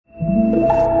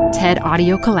TED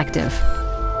Audio Collective.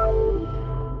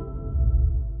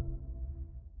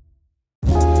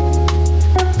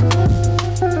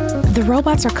 The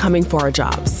robots are coming for our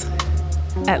jobs.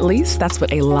 At least that's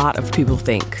what a lot of people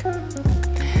think.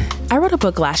 I wrote a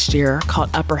book last year called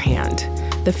Upper Hand,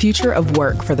 The Future of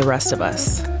Work for the Rest of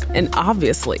Us. And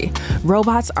obviously,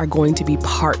 robots are going to be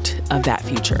part of that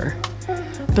future.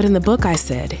 But in the book, I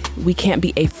said, we can't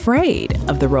be afraid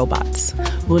of the robots.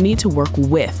 We'll need to work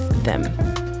with them.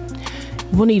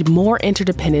 We'll need more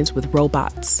interdependence with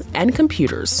robots and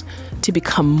computers to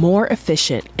become more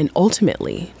efficient and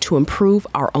ultimately to improve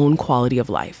our own quality of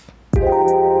life.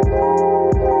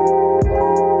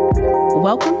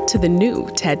 Welcome to the new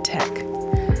TED Tech.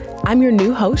 I'm your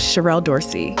new host, Sherrell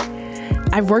Dorsey.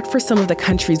 I've worked for some of the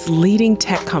country's leading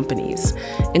tech companies,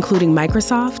 including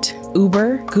Microsoft,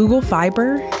 Uber, Google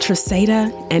Fiber,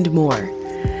 Tresata, and more.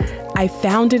 I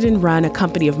founded and run a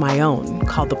company of my own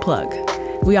called The Plug.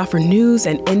 We offer news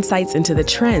and insights into the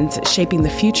trends shaping the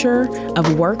future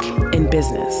of work and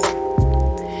business.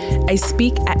 I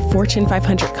speak at Fortune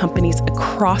 500 companies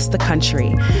across the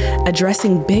country,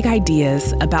 addressing big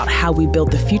ideas about how we build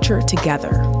the future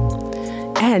together.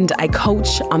 And I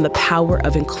coach on the power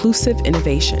of inclusive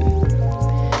innovation.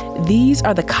 These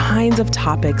are the kinds of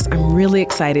topics I'm really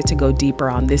excited to go deeper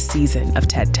on this season of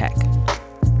TED Tech.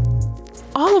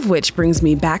 All of which brings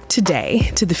me back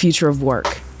today to the future of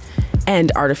work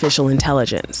and artificial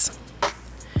intelligence.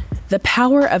 The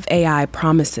power of AI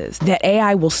promises that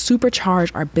AI will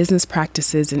supercharge our business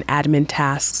practices and admin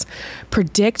tasks,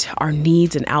 predict our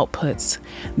needs and outputs,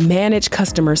 manage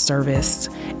customer service,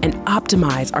 and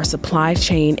optimize our supply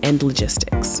chain and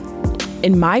logistics.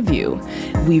 In my view,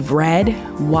 we've read,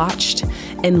 watched,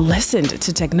 and listened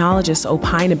to technologists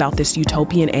opine about this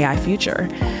utopian AI future,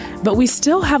 but we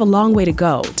still have a long way to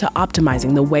go to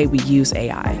optimizing the way we use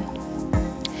AI.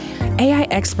 AI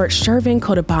expert Shervin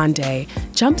Khodabandeh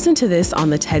jumps into this on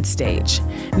the TED stage,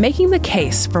 making the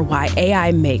case for why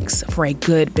AI makes for a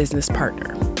good business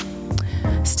partner.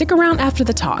 Stick around after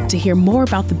the talk to hear more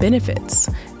about the benefits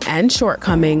and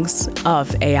shortcomings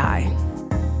of AI.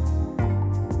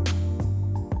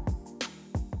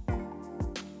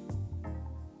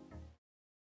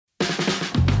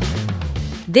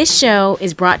 This show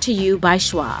is brought to you by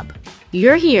Schwab.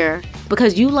 You're here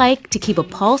because you like to keep a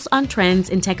pulse on trends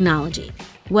in technology.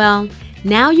 Well,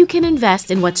 now you can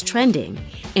invest in what's trending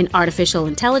in artificial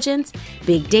intelligence,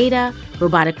 big data,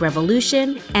 robotic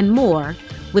revolution, and more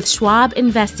with Schwab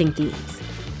Investing Themes.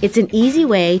 It's an easy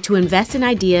way to invest in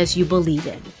ideas you believe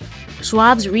in.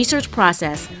 Schwab's research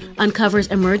process uncovers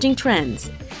emerging trends.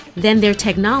 Then their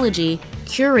technology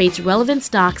curates relevant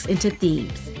stocks into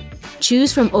themes.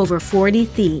 Choose from over 40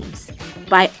 themes.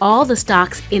 Buy all the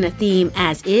stocks in a theme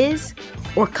as is,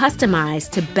 or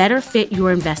customize to better fit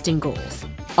your investing goals,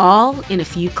 all in a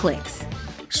few clicks.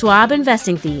 Schwab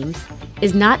Investing Themes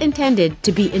is not intended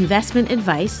to be investment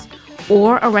advice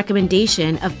or a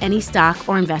recommendation of any stock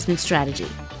or investment strategy.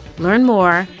 Learn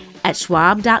more at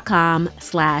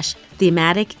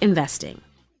schwab.com/thematic investing.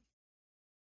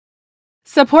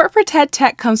 Support for TED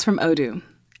Tech comes from Odoo.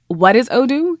 What is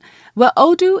Odoo? Well,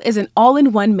 Odoo is an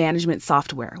all-in-one management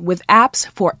software with apps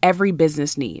for every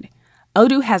business need.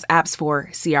 Odoo has apps for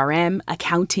CRM,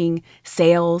 accounting,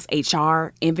 sales,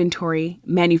 HR, inventory,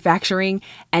 manufacturing,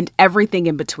 and everything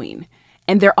in between.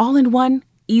 And they're all-in-one,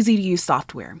 easy-to-use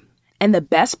software. And the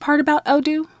best part about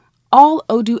Odoo? All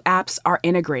Odoo apps are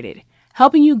integrated,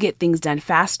 helping you get things done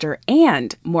faster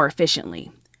and more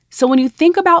efficiently. So when you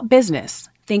think about business,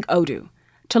 think Odoo.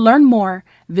 To learn more,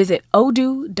 visit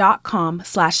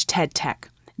odoo.com/TEDTech.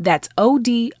 That's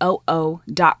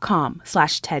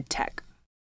odoo.com/TEDTech.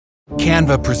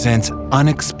 Canva presents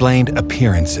Unexplained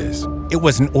Appearances. It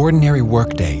was an ordinary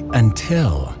workday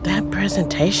until... That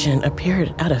presentation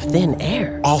appeared out of thin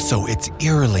air. Also, it's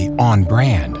eerily on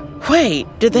brand. Wait,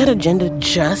 did that agenda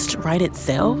just write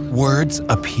itself? Words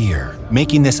appear,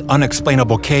 making this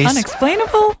unexplainable case...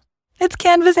 Unexplainable? It's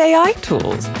Canva's AI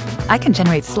tools. I can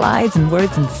generate slides and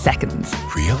words in seconds.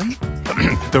 Really?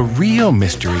 The real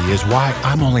mystery is why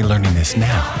I'm only learning this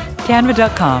now.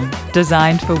 Canva.com,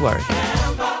 designed for work.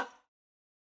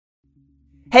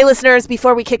 Hey listeners,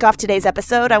 before we kick off today's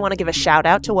episode, I want to give a shout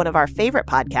out to one of our favorite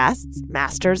podcasts,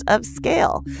 Masters of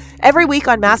Scale. Every week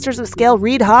on Masters of Scale,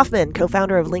 Reid Hoffman,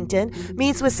 co-founder of LinkedIn,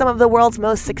 meets with some of the world's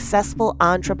most successful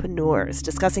entrepreneurs,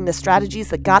 discussing the strategies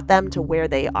that got them to where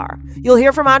they are. You'll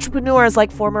hear from entrepreneurs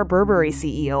like former Burberry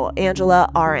CEO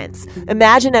Angela Ahrendts,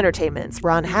 Imagine Entertainment's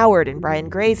Ron Howard and Brian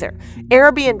Grazer,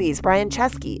 Airbnb's Brian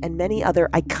Chesky, and many other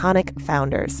iconic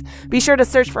founders. Be sure to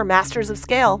search for Masters of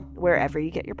Scale wherever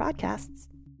you get your podcasts.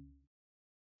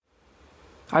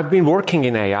 I've been working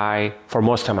in AI for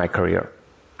most of my career,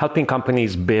 helping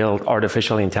companies build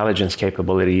artificial intelligence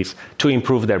capabilities to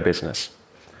improve their business,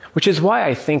 which is why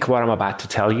I think what I'm about to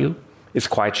tell you is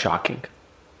quite shocking.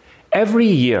 Every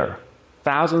year,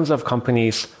 thousands of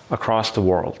companies across the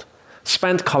world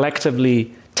spend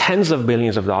collectively tens of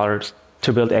billions of dollars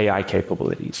to build AI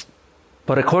capabilities.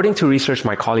 But according to research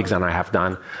my colleagues and I have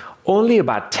done, only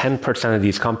about 10% of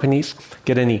these companies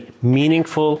get any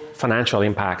meaningful financial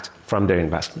impact from their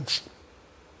investments.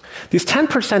 These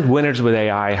 10% winners with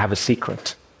AI have a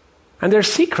secret. And their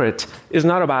secret is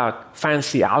not about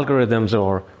fancy algorithms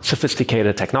or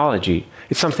sophisticated technology.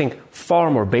 It's something far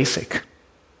more basic.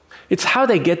 It's how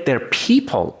they get their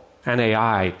people and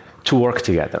AI to work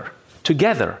together.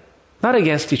 Together, not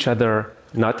against each other,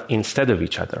 not instead of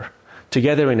each other.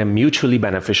 Together in a mutually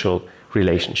beneficial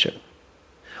relationship.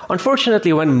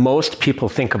 Unfortunately, when most people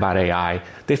think about AI,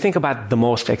 they think about the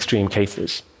most extreme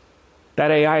cases.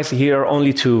 That AI is here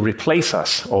only to replace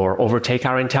us or overtake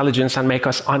our intelligence and make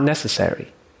us unnecessary.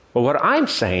 But what I'm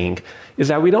saying is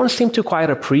that we don't seem to quite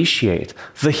appreciate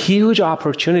the huge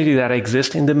opportunity that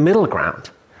exists in the middle ground,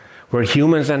 where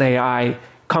humans and AI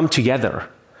come together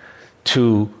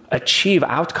to achieve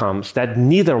outcomes that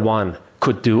neither one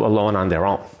could do alone on their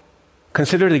own.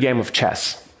 Consider the game of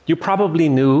chess. You probably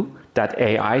knew that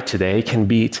AI today can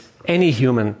beat any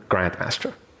human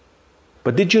grandmaster.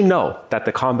 But did you know that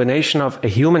the combination of a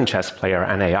human chess player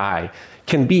and AI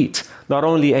can beat not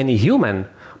only any human,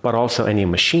 but also any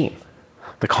machine?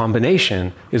 The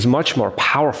combination is much more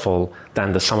powerful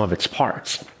than the sum of its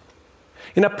parts.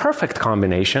 In a perfect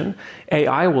combination,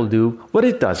 AI will do what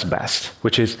it does best,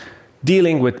 which is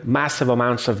dealing with massive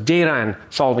amounts of data and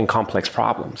solving complex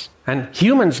problems. And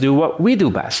humans do what we do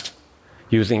best,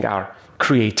 using our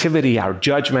creativity, our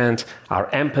judgment, our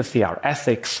empathy, our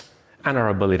ethics, and our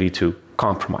ability to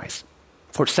compromise.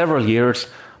 For several years,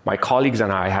 my colleagues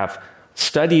and I have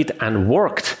studied and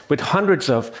worked with hundreds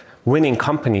of winning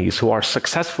companies who are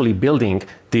successfully building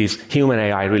these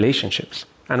human-AI relationships.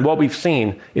 And what we've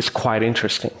seen is quite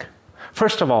interesting.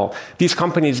 First of all, these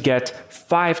companies get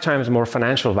 5 times more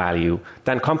financial value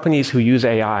than companies who use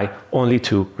AI only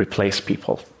to replace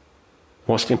people.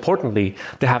 Most importantly,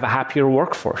 they have a happier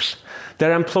workforce.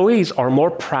 Their employees are more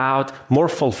proud, more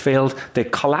fulfilled, they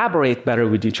collaborate better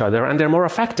with each other, and they're more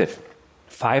effective.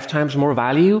 5 times more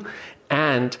value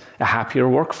and a happier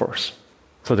workforce.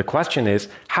 So the question is,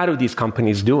 how do these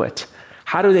companies do it?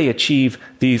 How do they achieve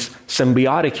these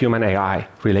symbiotic human-AI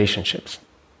relationships?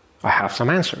 I have some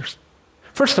answers.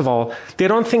 First of all, they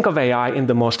don't think of AI in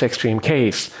the most extreme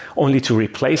case, only to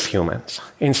replace humans.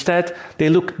 Instead, they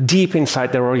look deep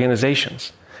inside their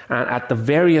organizations and at the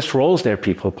various roles their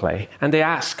people play. And they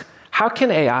ask, how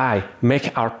can AI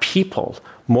make our people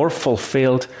more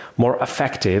fulfilled, more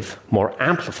effective, more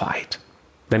amplified?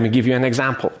 Let me give you an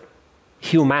example.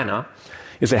 Humana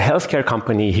is a healthcare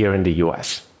company here in the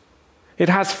US. It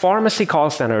has pharmacy call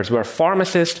centers where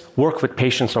pharmacists work with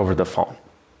patients over the phone.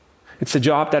 It's a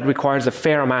job that requires a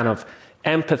fair amount of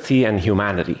empathy and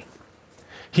humanity.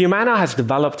 Humana has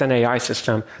developed an AI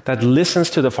system that listens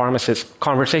to the pharmacist's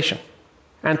conversation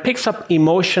and picks up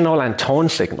emotional and tone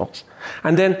signals,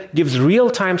 and then gives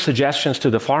real-time suggestions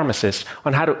to the pharmacist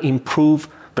on how to improve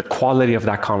the quality of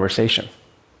that conversation.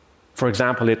 For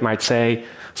example, it might say,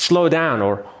 slow down,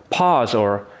 or pause,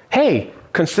 or hey,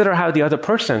 consider how the other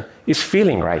person is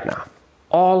feeling right now,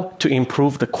 all to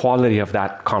improve the quality of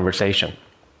that conversation.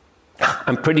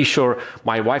 I'm pretty sure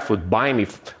my wife would buy me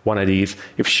one of these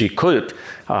if she could,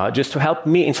 just to help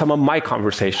me in some of my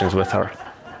conversations with her.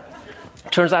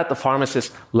 Turns out the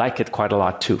pharmacists like it quite a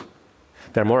lot too.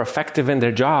 They're more effective in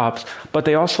their jobs, but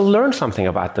they also learn something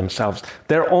about themselves,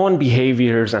 their own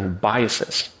behaviors and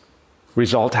biases.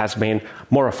 Result has been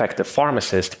more effective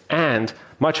pharmacists and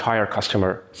much higher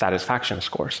customer satisfaction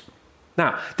scores.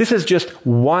 Now, this is just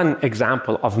one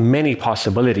example of many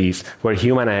possibilities where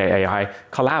human and AI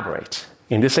collaborate.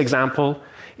 In this example,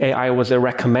 AI was a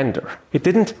recommender. It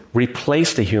didn't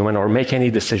replace the human or make any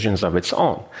decisions of its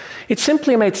own. It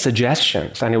simply made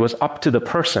suggestions, and it was up to the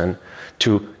person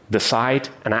to decide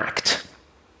and act.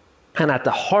 And at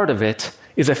the heart of it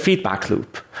is a feedback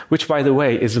loop, which, by the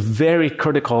way, is very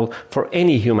critical for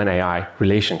any human-AI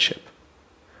relationship.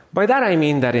 By that I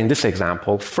mean that in this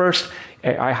example, first,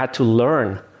 AI had to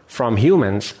learn from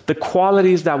humans the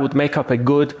qualities that would make up a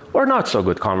good or not so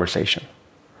good conversation.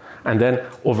 And then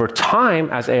over time,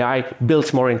 as AI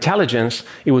built more intelligence,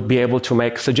 it would be able to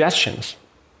make suggestions.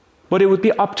 But it would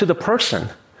be up to the person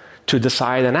to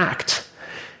decide and act.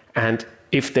 And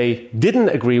if they didn't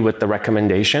agree with the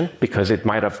recommendation, because it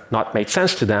might have not made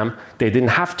sense to them, they didn't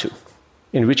have to.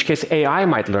 in which case AI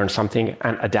might learn something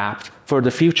and adapt for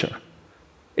the future.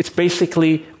 It's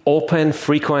basically open,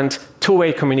 frequent,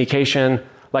 two-way communication,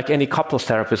 like any couples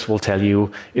therapist will tell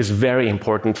you, is very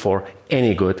important for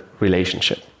any good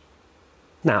relationship.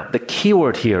 Now, the key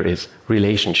word here is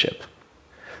relationship.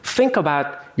 Think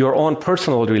about your own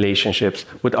personal relationships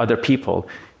with other people.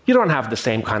 You don't have the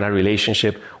same kind of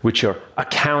relationship with your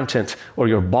accountant or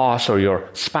your boss or your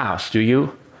spouse, do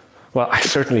you? Well, I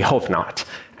certainly hope not.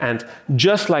 And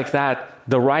just like that,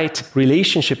 the right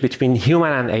relationship between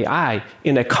human and AI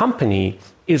in a company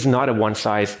is not a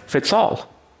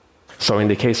one-size-fits-all. So in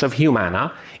the case of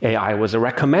Humana, AI was a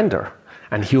recommender,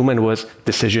 and human was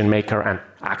decision maker and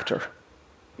actor.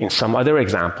 In some other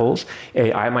examples,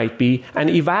 AI might be an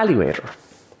evaluator,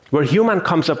 where human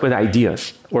comes up with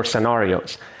ideas or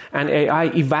scenarios, and AI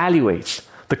evaluates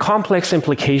the complex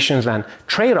implications and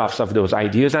trade-offs of those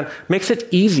ideas and makes it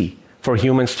easy for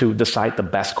humans to decide the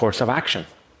best course of action.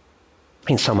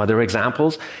 In some other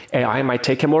examples, AI might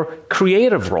take a more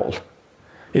creative role.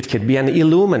 It could be an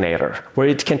illuminator, where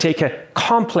it can take a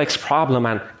complex problem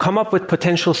and come up with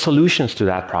potential solutions to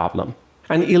that problem,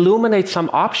 and illuminate some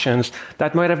options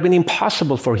that might have been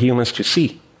impossible for humans to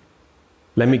see.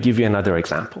 Let me give you another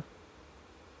example.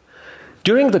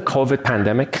 During the COVID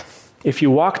pandemic, if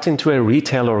you walked into a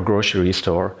retail or grocery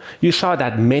store, you saw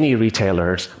that many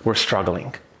retailers were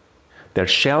struggling. Their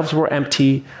shelves were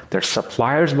empty, their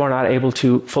suppliers were not able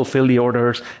to fulfill the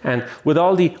orders, and with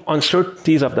all the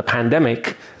uncertainties of the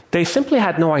pandemic, they simply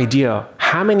had no idea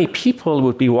how many people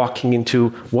would be walking into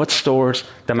what stores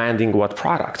demanding what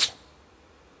products.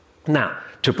 Now,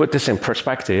 to put this in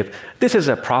perspective, this is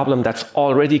a problem that's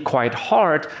already quite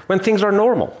hard when things are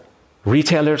normal.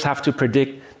 Retailers have to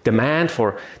predict demand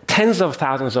for tens of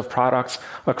thousands of products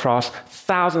across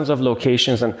thousands of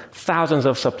locations and thousands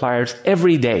of suppliers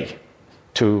every day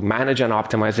to manage and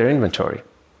optimize their inventory.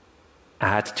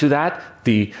 Add to that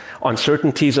the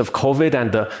uncertainties of COVID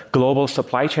and the global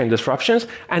supply chain disruptions,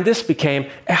 and this became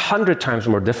 100 times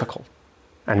more difficult.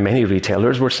 And many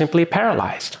retailers were simply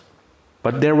paralyzed.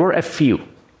 But there were a few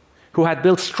who had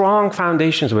built strong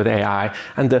foundations with AI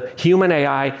and the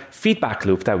human-AI feedback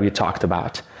loop that we talked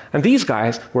about. And these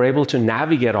guys were able to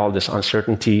navigate all this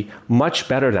uncertainty much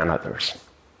better than others.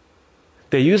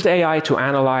 They used AI to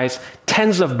analyze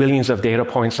tens of billions of data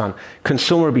points on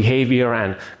consumer behavior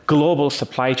and global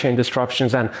supply chain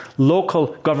disruptions and local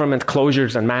government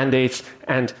closures and mandates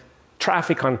and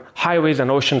traffic on highways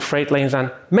and ocean freight lanes and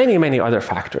many, many other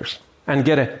factors, and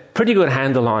get a pretty good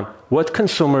handle on what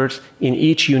consumers in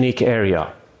each unique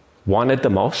area wanted the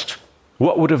most,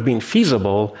 what would have been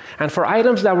feasible, and for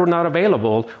items that were not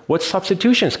available, what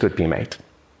substitutions could be made.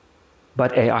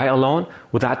 But AI alone,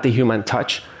 without the human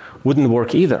touch, wouldn't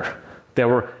work either. There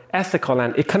were ethical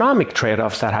and economic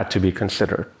trade-offs that had to be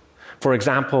considered. For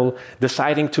example,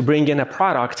 deciding to bring in a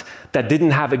product that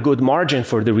didn't have a good margin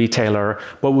for the retailer,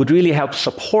 but would really help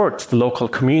support the local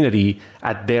community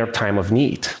at their time of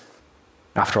need.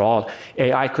 After all,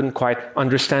 AI couldn't quite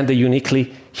understand the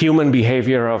uniquely human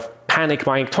behavior of panic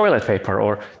buying toilet paper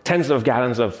or tens of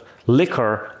gallons of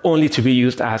liquor only to be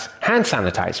used as hand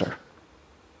sanitizer.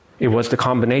 It was the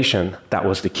combination that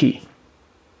was the key.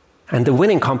 And the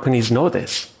winning companies know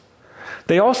this.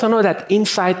 They also know that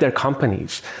inside their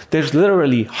companies, there's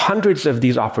literally hundreds of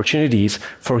these opportunities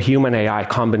for human-AI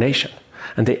combination,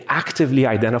 and they actively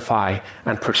identify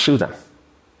and pursue them.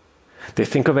 They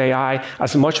think of AI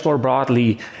as much more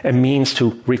broadly a means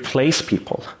to replace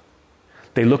people.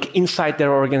 They look inside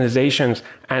their organizations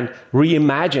and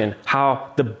reimagine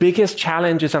how the biggest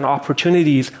challenges and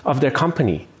opportunities of their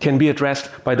company can be addressed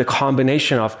by the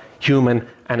combination of human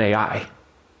and AI.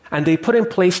 And they put in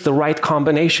place the right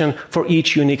combination for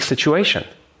each unique situation,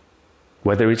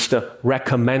 whether it's the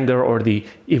recommender or the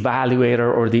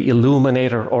evaluator or the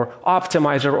illuminator or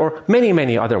optimizer or many,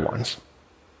 many other ones.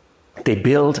 They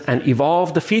build and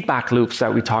evolve the feedback loops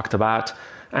that we talked about.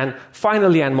 And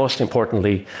finally, and most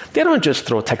importantly, they don't just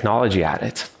throw technology at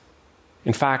it.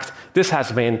 In fact, this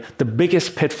has been the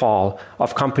biggest pitfall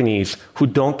of companies who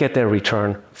don't get their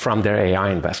return from their AI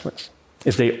investments,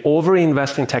 is they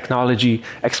overinvest in technology,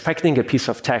 expecting a piece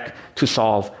of tech to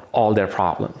solve all their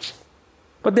problems.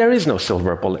 But there is no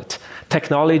silver bullet.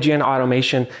 Technology and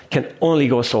automation can only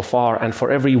go so far, and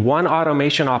for every one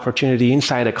automation opportunity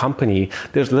inside a company,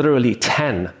 there's literally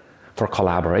 10 for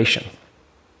collaboration.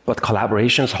 But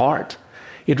collaboration's hard.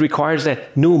 It requires a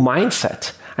new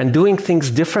mindset and doing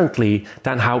things differently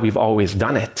than how we've always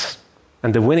done it.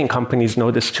 And the winning companies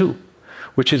know this too,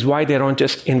 which is why they don't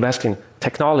just invest in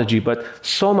technology, but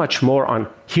so much more on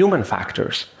human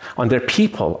factors, on their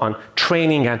people, on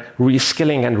training and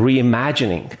reskilling and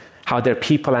reimagining how their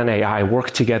people and AI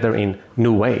work together in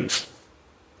new ways.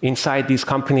 Inside these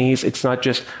companies, it's not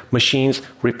just machines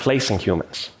replacing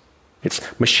humans. It's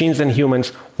machines and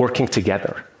humans working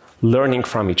together, learning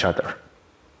from each other.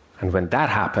 And when that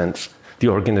happens, the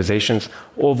organization's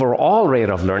overall rate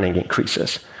of learning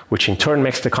increases, which in turn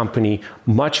makes the company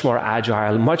much more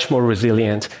agile, much more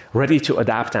resilient, ready to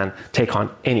adapt and take on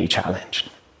any challenge.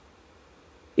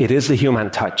 It is the human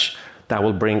touch that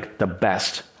will bring the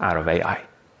best out of AI.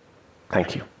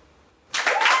 Thank you.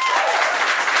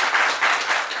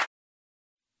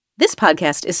 This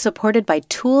podcast is supported by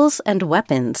Tools and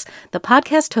Weapons, the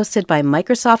podcast hosted by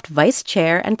Microsoft Vice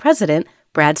Chair and President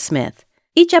Brad Smith.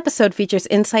 Each episode features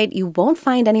insight you won't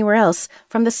find anywhere else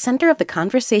from the center of the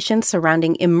conversation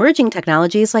surrounding emerging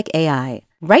technologies like AI.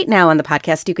 Right now on the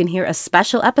podcast, you can hear a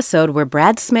special episode where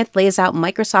Brad Smith lays out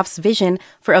Microsoft's vision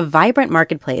for a vibrant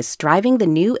marketplace driving the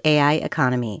new AI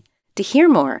economy. To hear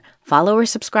more, follow or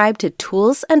subscribe to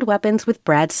Tools and Weapons with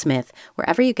Brad Smith,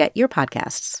 wherever you get your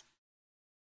podcasts.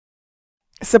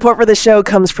 Support for the show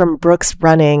comes from Brooks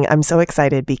Running. I'm so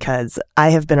excited because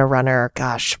I have been a runner,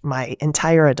 my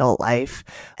entire adult life.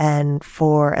 And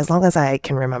for as long as I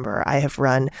can remember, I have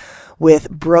run with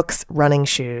Brooks running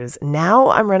shoes. Now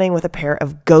I'm running with a pair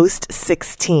of Ghost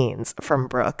 16s from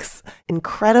Brooks.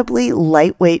 Incredibly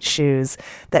lightweight shoes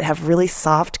that have really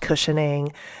soft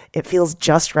cushioning. It feels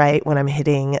just right when I'm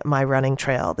hitting my running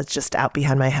trail that's just out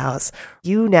behind my house.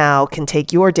 You now can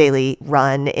take your daily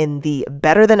run in the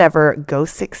better than ever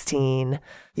Ghost 16.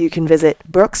 You can visit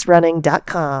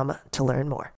brooksrunning.com to learn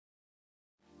more.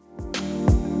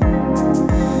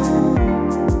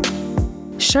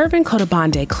 Shervin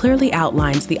Khodabandeh clearly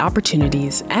outlines the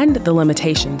opportunities and the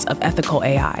limitations of ethical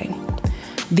AI.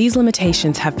 These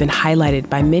limitations have been highlighted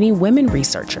by many women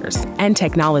researchers and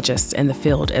technologists in the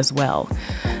field as well,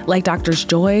 like Drs.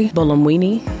 Joy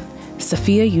Bolamwini,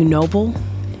 Sophia Unoble,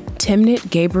 Timnit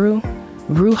Gebru,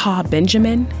 Ruha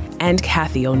Benjamin, and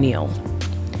Kathy O'Neill.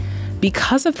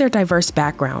 Because of their diverse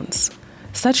backgrounds,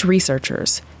 such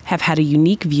researchers have had a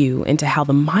unique view into how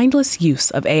the mindless use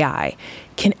of AI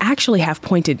can actually have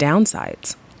pointed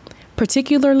downsides,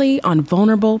 particularly on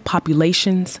vulnerable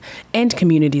populations and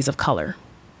communities of color.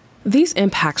 These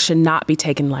impacts should not be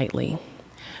taken lightly.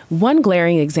 One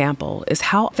glaring example is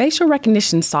how facial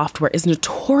recognition software is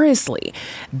notoriously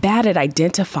bad at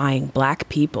identifying Black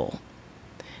people.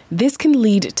 This can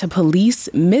lead to police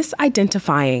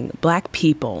misidentifying Black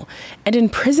people and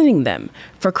imprisoning them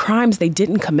for crimes they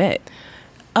didn't commit.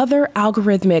 Other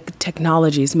algorithmic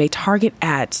technologies may target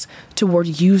ads toward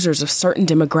users of certain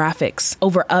demographics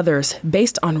over others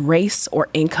based on race or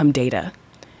income data.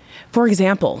 For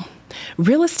example,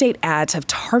 real estate ads have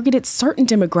targeted certain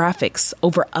demographics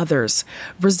over others,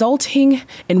 resulting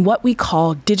in what we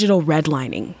call digital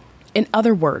redlining. In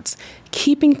other words,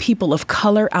 keeping people of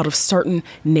color out of certain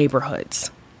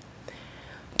neighborhoods.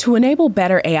 To enable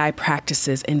better AI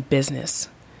practices in business,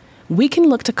 we can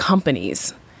look to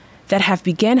companies that have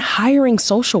begun hiring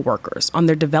social workers on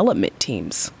their development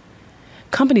teams.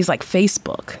 Companies like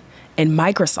Facebook and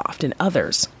Microsoft and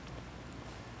others.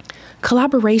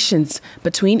 Collaborations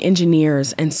between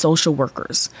engineers and social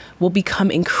workers will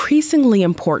become increasingly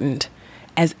important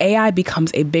as AI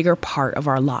becomes a bigger part of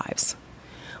our lives.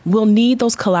 We'll need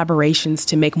those collaborations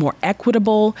to make more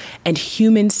equitable and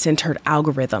human-centered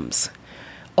algorithms,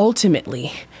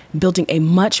 ultimately building a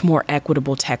much more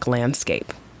equitable tech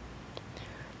landscape.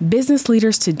 Business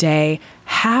leaders today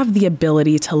have the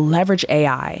ability to leverage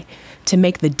AI to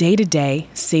make the day-to-day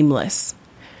seamless.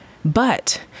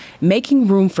 But making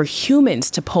room for humans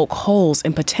to poke holes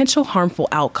in potential harmful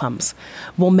outcomes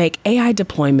will make AI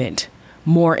deployment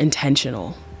more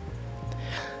intentional.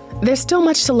 There's still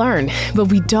much to learn,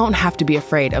 but we don't have to be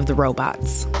afraid of the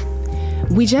robots.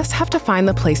 We just have to find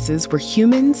the places where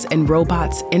humans and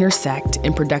robots intersect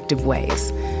in productive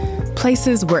ways.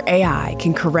 Places where AI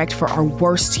can correct for our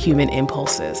worst human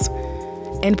impulses.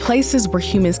 And places where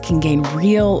humans can gain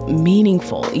real,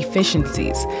 meaningful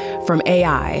efficiencies from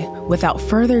AI without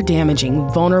further damaging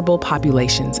vulnerable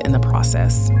populations in the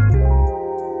process.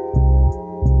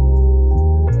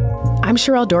 I'm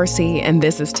Sherrell Dorsey, and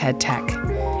this is TED Tech.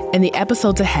 In the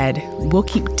episodes ahead, we'll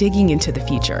keep digging into the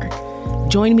future.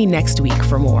 Join me next week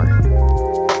for more.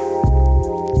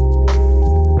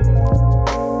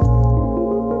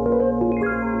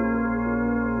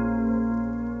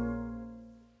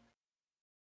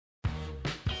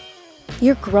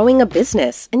 You're growing a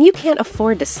business, and you can't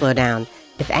afford to slow down.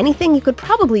 If anything, you could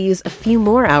probably use a few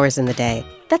more hours in the day.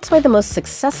 That's why the most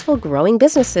successful growing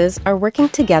businesses are working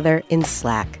together in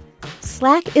Slack.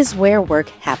 Slack is where work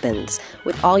happens,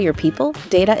 with all your people,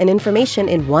 data, and information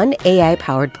in one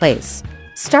AI-powered place.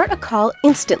 Start a call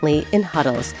instantly in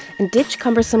huddles and ditch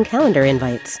cumbersome calendar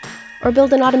invites. Or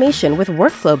build an automation with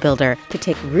Workflow Builder to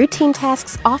take routine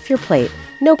tasks off your plate,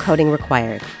 no coding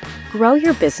required. Grow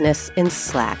your business in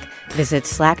Slack. Visit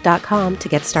slack.com to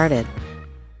get started.